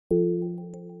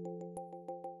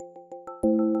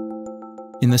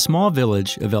In the small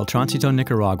village of El Tránsito,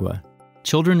 Nicaragua,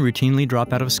 children routinely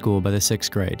drop out of school by the 6th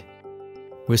grade,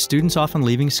 with students often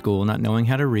leaving school not knowing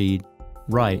how to read,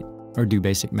 write, or do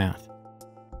basic math.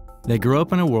 They grow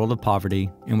up in a world of poverty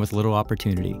and with little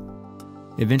opportunity,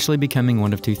 eventually becoming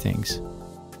one of two things: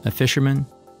 a fisherman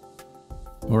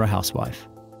or a housewife.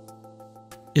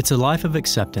 It's a life of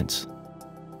acceptance,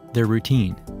 their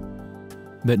routine.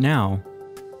 But now,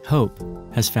 hope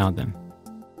has found them.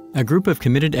 A group of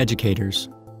committed educators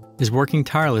is working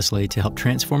tirelessly to help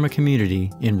transform a community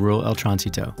in rural El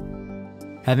Tránsito.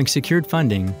 Having secured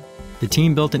funding, the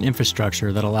team built an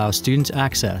infrastructure that allows students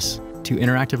access to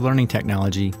interactive learning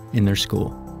technology in their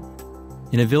school.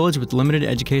 In a village with limited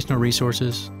educational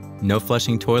resources, no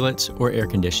flushing toilets or air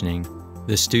conditioning,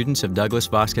 the students of Douglas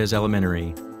Vasquez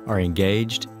Elementary are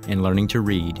engaged and learning to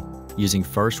read using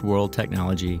first world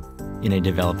technology in a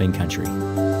developing country.